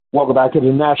Welcome back to the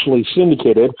nationally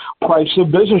syndicated Price of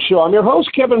Business Show. I'm your host,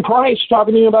 Kevin Price,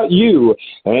 talking to you about you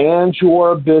and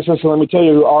your business. And let me tell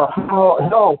you, our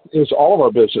health is all of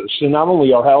our business, and not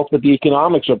only our health, but the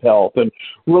economics of health and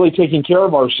really taking care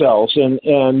of ourselves. And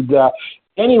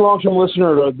any long-term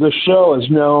listener of this show has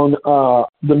known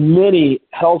the many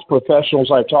health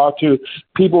professionals I've talked to,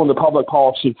 people in the public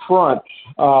policy front,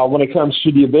 when it comes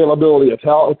to the availability of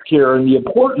health care and the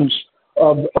importance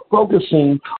of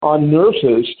focusing on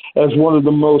nurses as one of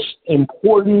the most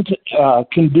important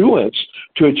conduits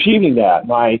to achieving that.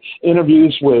 My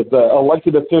interviews with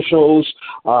elected officials,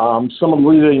 some of the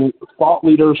leading thought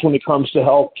leaders when it comes to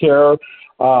health care,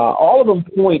 all of them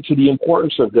point to the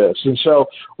importance of this. And so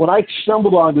when I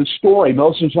stumbled on this story,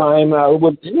 most of the time,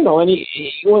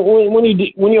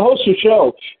 when you host a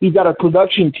show, you've got a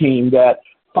production team that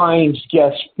finds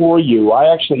guests for you.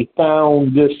 I actually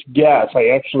found this guest.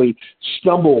 I actually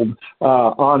stumbled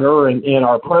on her in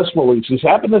our press releases,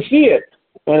 happened to see it,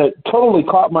 and it totally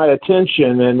caught my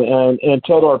attention and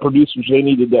told our producers they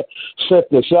needed to set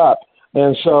this up.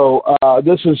 And so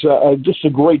this is just a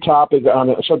great topic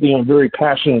on something I'm very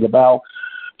passionate about.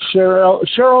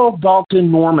 Cheryl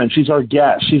Dalton-Norman, she's our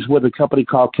guest. She's with a company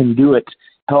called Conduit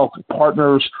Health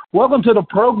Partners. Welcome to the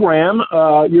program.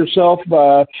 Yourself,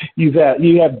 you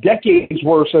have decades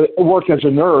worth of work as a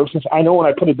nurse. I know when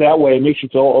I put it that way, it makes you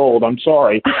feel old. I'm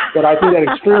sorry, but I think that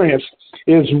experience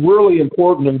is really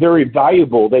important and very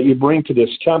valuable that you bring to this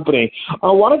company.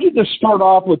 Why don't you just start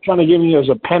off with kind of giving us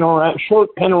a short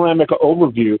panoramic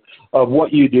overview of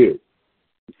what you do?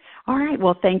 All right.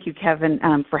 Well, thank you, Kevin,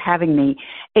 for having me.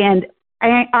 And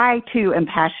I, too, am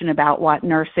passionate about what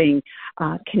nursing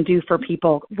can do for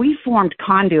people. We formed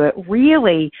Conduit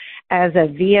really as a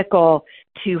vehicle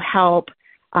to help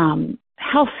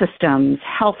health systems,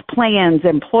 health plans,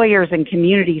 employers, and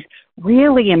communities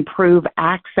really improve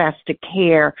access to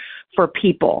care for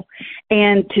people.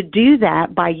 And to do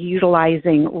that by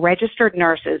utilizing registered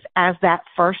nurses as that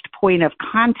first point of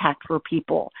contact for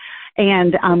people.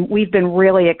 And we've been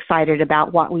really excited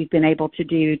about what we've been able to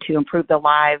do to improve the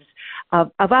lives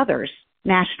of others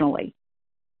nationally.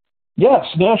 Yes,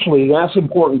 nationally. That's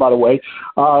important, by the way,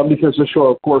 because the show,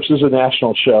 of course, is a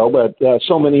national show, but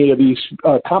so many of these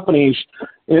companies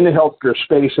in the healthcare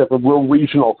space have a real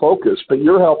regional focus. But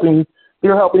you're helping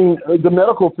the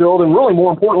medical field and really,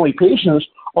 more importantly, patients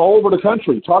all over the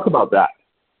country. Talk about that.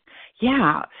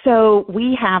 Yeah. So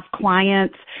we have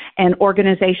clients and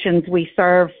organizations we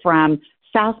serve from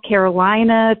South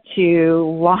Carolina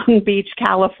to Long Beach,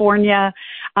 California,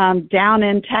 down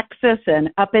in Texas and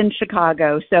up in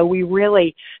Chicago. So we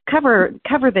really cover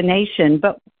the nation.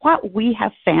 But what we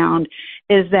have found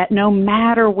is that no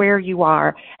matter where you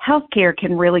are, healthcare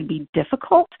can really be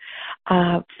difficult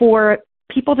for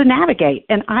people to navigate.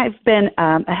 And I've been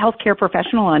a healthcare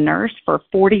professional, a nurse for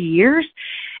 40 years.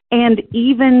 And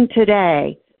even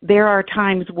today, there are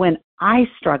times when I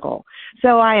struggle.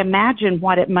 So I imagine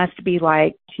what it must be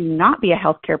like to not be a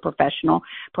healthcare professional,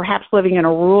 perhaps living in a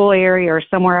rural area or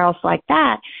somewhere else like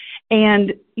that,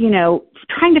 and,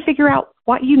 trying to figure out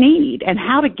what you need and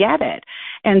how to get it.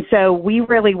 And so we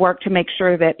really work to make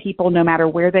sure that people, no matter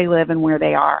where they live and where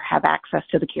they are, have access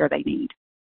to the care they need.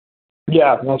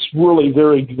 Yeah, that's really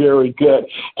very, very good.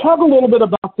 Talk a little bit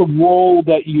about the role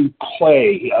that you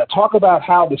play. Talk about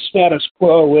how the status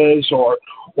quo is or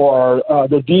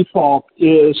the default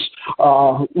is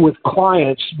with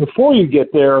clients before you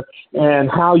get there and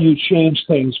how you change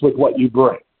things with what you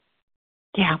bring.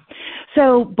 Yeah.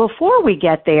 So before we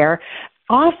get there,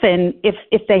 often,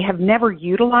 if they have never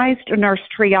utilized a nurse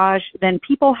triage, then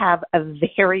people have a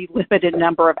very limited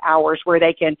number of hours where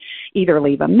they can either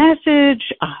leave a message,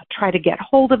 try to get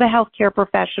hold of a healthcare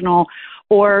professional,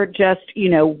 or just,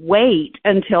 wait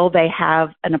until they have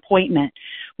an appointment.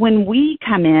 When we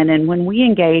come in and when we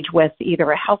engage with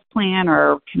either a health plan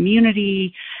or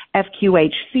community,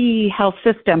 FQHC, health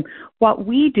system, what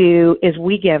we do is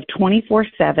we give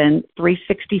 24/7,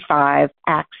 365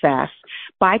 access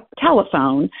by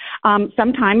telephone,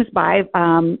 sometimes by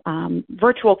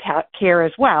virtual care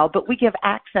as well, but we give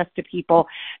access to people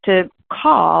to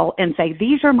call and say,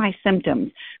 these are my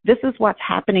symptoms. This is what's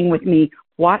happening with me.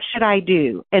 What should I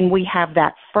do? And we have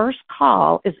that first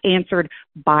call is answered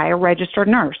by a registered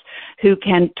nurse who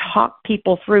can talk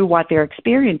people through what they're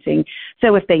experiencing.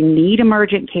 So if they need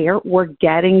emergent care, we're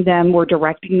directing them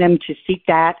to seek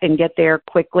that and get there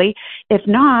quickly. If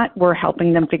not, we're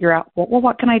helping them figure out, well,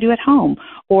 what can I do at home?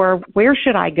 Or where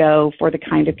should I go for the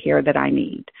kind of care that I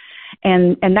need?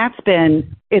 And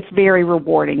it's very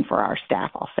rewarding for our staff,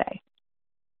 I'll say.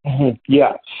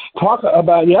 Yeah. Talk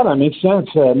about, that makes sense.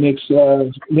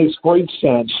 Makes great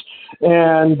sense.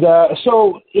 And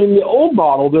so in the old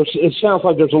model, it sounds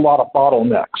like there's a lot of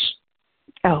bottlenecks.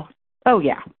 Oh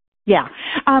yeah. Yeah.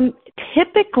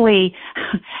 Typically,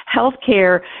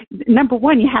 healthcare, number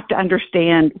one, you have to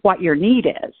understand what your need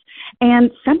is.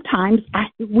 And sometimes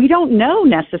we don't know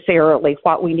necessarily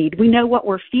what we need. We know what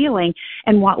we're feeling.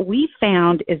 And what we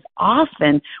found is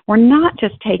often we're not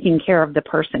just taking care of the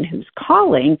person who's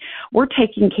calling, we're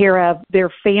taking care of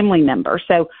their family member.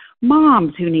 So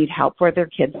moms who need help with their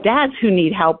kids, dads who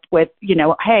need help with,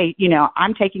 hey,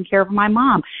 I'm taking care of my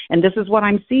mom and this is what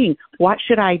I'm seeing. What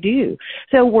should I do?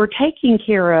 So we're taking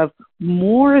care of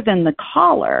more than the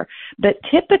caller, but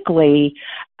typically,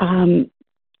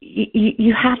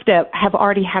 you have to have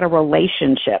already had a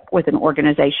relationship with an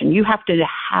organization. You have to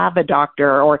have a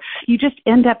doctor, or you just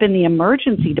end up in the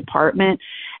emergency department.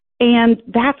 And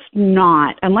that's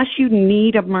not, unless you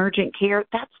need emergent care,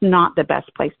 that's not the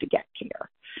best place to get care.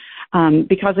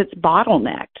 Because it's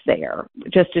bottlenecked there,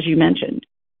 just as you mentioned.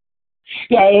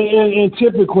 Yeah, and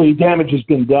typically damage has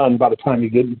been done by the time you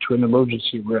get into an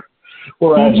emergency room.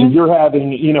 Whereas if you're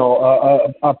having,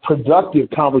 a productive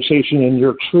conversation in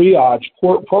your triage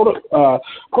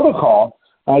protocol,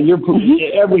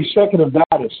 every second of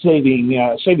that is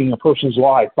saving a person's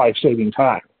life by saving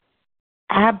time.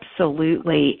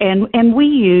 Absolutely. And we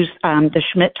use the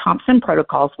Schmidt-Thompson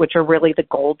protocols, which are really the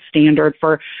gold standard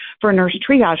for nurse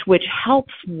triage, which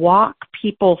helps walk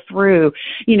people through.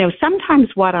 Sometimes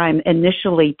what I'm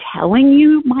initially telling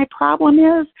you my problem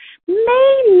is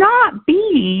may not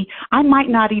be, I might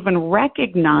not even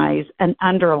recognize an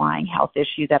underlying health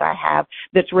issue that I have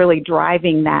that's really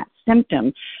driving that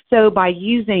symptom. So by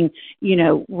using,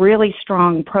 really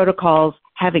strong protocols,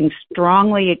 having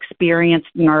strongly experienced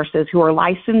nurses who are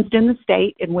licensed in the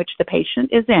state in which the patient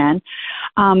is in,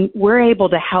 we're able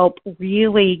to help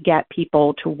really get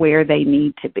people to where they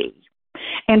need to be.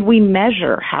 And we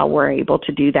measure how we're able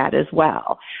to do that as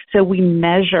well. So we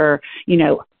measure,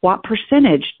 what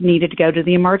percentage needed to go to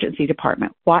the emergency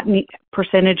department, what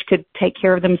percentage could take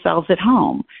care of themselves at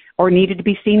home, or needed to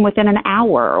be seen within an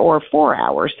hour or 4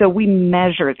 hours. So we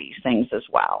measure these things as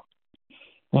well.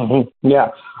 Yeah.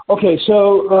 Okay,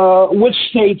 so which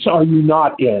states are you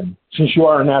not in, since you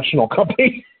are a national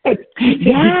company? It'd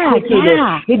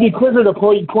be quicker to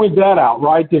point that out,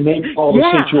 right, than name all the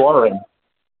states you are in.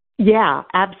 Yeah,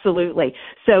 absolutely.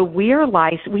 So we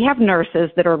have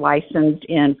nurses that are licensed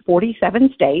in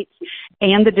 47 states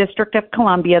and the District of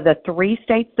Columbia, the 3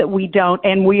 states that we don't,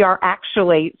 and we are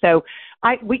actually,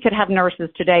 we could have nurses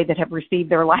today that have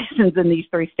received their license in these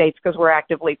 3 states because we're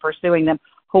actively pursuing them.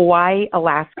 Hawaii,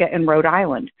 Alaska, and Rhode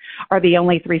Island are the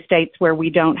only 3 states where we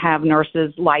don't have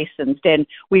nurses licensed. And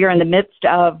we are in the midst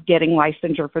of getting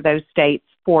licensure for those states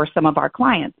for some of our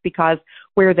clients, because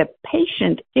where the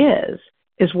patient is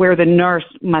where the nurse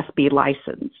must be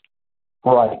licensed.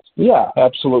 Right. Yeah,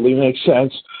 absolutely. Makes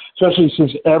sense, especially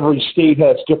since every state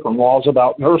has different laws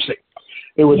about nursing.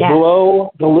 It would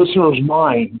blow the listener's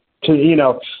mind to, you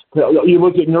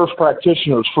look at nurse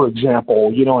practitioners, for example,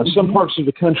 in some parts of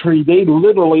the country, they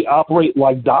literally operate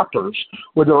like doctors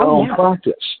with their own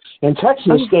practice. In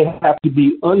Texas, they have to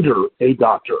be under a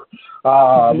doctor,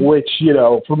 which,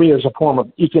 for me is a form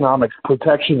of economic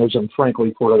protectionism,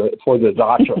 frankly, for the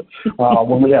doctor.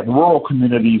 When we have rural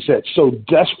communities that so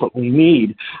desperately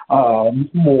need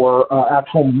more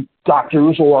at-home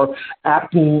doctors or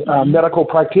acting medical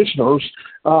practitioners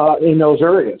in those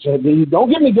areas. And don't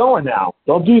get me going now.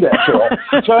 Don't do that, Cheryl.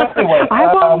 So anyway,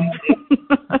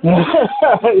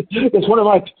 it's one of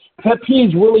my pet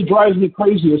peeves. Really drives me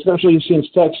crazy, especially since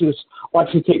Texas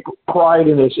likes to take pride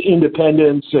in its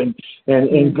independence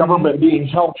and government being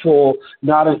helpful,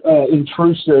 not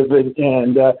intrusive,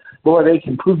 and boy, they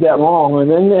can prove that wrong, and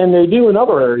they do in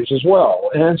other areas as well.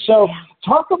 And so,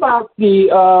 talk about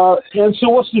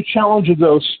what's the challenge of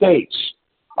those states?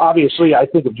 Obviously, I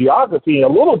think of geography a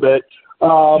little bit,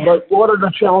 but what are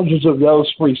the challenges of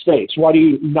those 3 states? Why do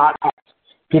you not have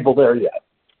people there yet?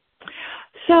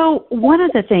 So one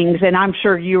of the things, and I'm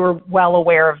sure you're well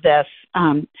aware of this,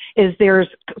 is there's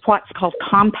what's called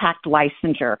compact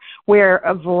licensure, where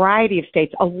a variety of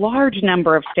states, a large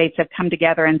number of states have come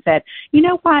together and said, you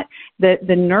know what,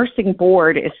 the nursing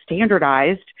board is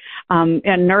standardized.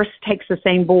 A nurse takes the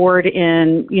same board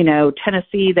in,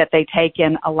 Tennessee that they take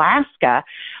in Alaska.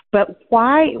 But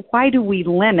why do we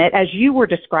limit, as you were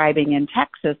describing in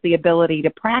Texas, the ability to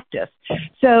practice?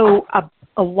 So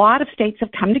a lot of states have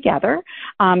come together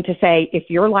to say, if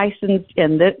you're licensed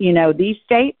in these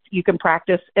states, you can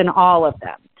practice in all of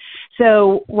them.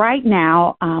 So right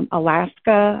now,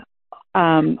 Alaska,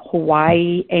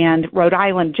 Hawaii, and Rhode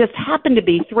Island just happen to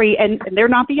be three, and they're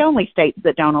not the only states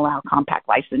that don't allow compact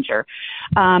licensure.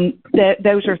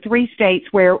 Those are three states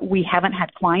where we haven't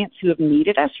had clients who have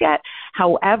needed us yet.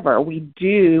 However, we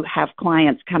do have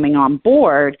clients coming on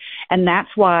board, and that's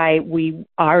why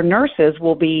our nurses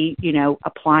will be,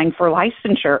 applying for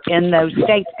licensure in those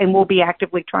states, and we'll be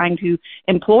actively trying to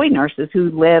employ nurses who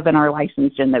live and are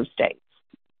licensed in those states.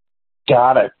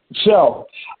 Got it. So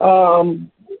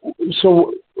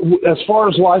as far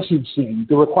as licensing,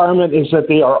 the requirement is that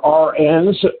they are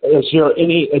RNs. Is there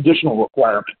any additional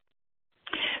requirement?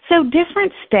 So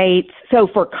different states, so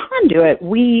for conduit,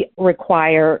 we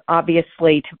require,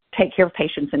 obviously, to take care of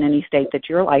patients in any state that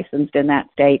you're licensed in that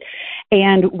state.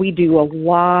 And we do a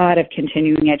lot of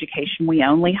continuing education. We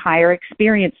only hire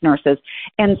experienced nurses.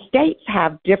 And states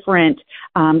have different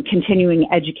continuing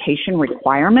education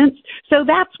requirements. So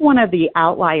that's one of the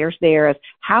outliers there is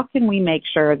how can we make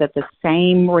sure that the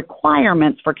same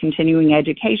requirements for continuing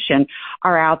education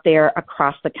are out there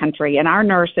across the country. And our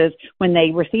nurses, when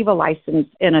they receive a license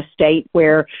in a state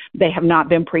where they have not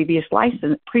been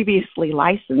previously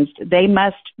licensed, they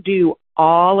must do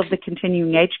all of the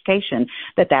continuing education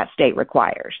that state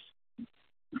requires.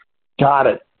 Got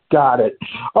it.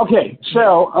 Okay,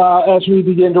 so as we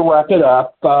begin to wrap it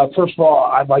up, first of all,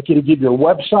 I'd like you to give your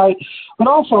website, but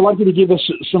also I'd like you to give us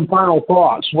some final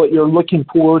thoughts, what you're looking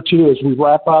forward to as we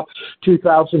wrap up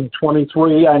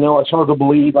 2023. I know it's hard to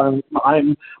believe.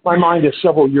 My mind is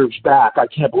several years back. I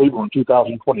can't believe we're in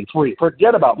 2023.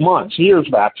 Forget about months, years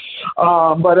back.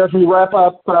 But as we wrap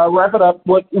it up,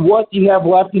 what you have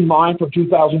left in mind for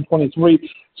 2023,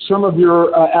 some of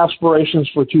your aspirations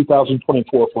for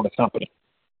 2024 for the company.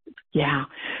 Yeah.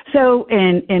 So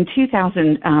in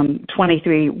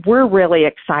 2023, we're really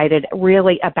excited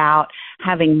about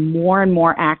having more and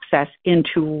more access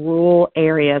into rural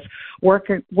areas,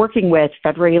 working with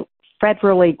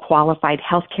federally qualified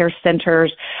healthcare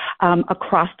centers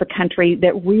across the country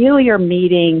that really are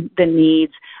meeting the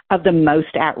needs of the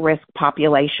most at-risk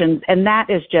populations. And that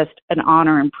is just an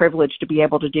honor and privilege to be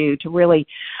able to do, to really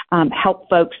help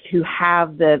folks who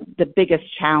have the biggest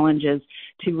challenges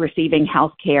to receiving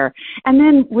health care. And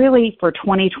then really for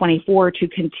 2024 to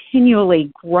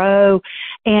continually grow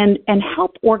and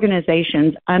help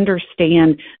organizations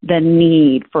understand the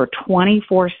need for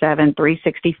 24/7,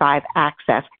 365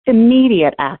 access,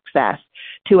 immediate access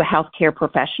to a healthcare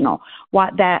professional,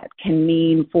 what that can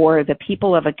mean for the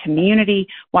people of a community,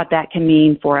 what that can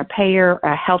mean for a payer,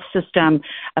 a health system,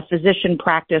 a physician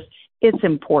practice. It's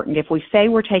important. If we say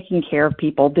we're taking care of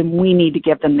people, then we need to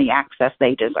give them the access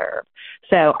they deserve.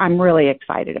 So I'm really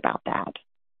excited about that.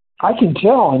 I can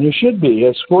tell, and you should be.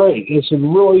 It's great. It's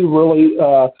really, really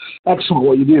excellent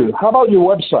what you do. How about your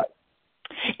website?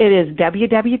 It is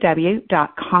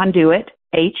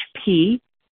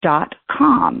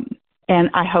www.conduithp.com, and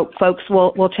I hope folks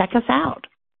will check us out.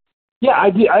 Yeah, I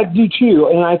do too,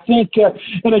 and I think,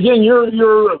 and again,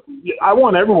 I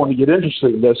want everyone to get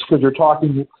interested in this because you're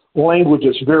talking language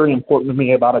is very important to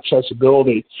me about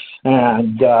accessibility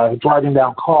and driving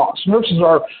down costs. Nurses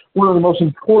are one of the most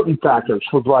important factors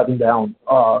for driving down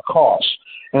costs,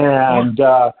 and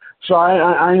so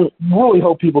I really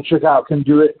hope people check out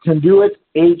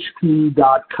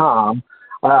conduithp.com.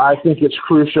 I think it's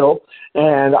crucial,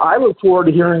 and I look forward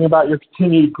to hearing about your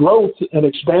continued growth and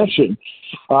expansion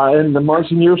in the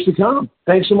months and years to come.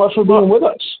 Thanks so much for being with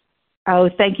us. Oh,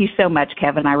 thank you so much,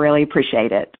 Kevin. I really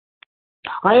appreciate it.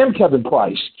 I am Kevin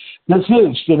Price. This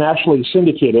is the nationally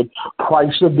syndicated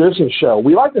Price of Business show.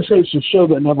 We like to say it's a show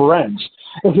that never ends.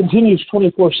 It continues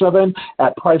 24/7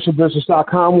 at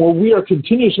priceofbusiness.com, where we are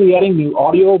continuously adding new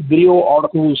audio, video,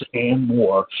 articles, and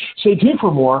more. Stay tuned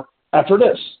for more after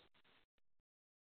this.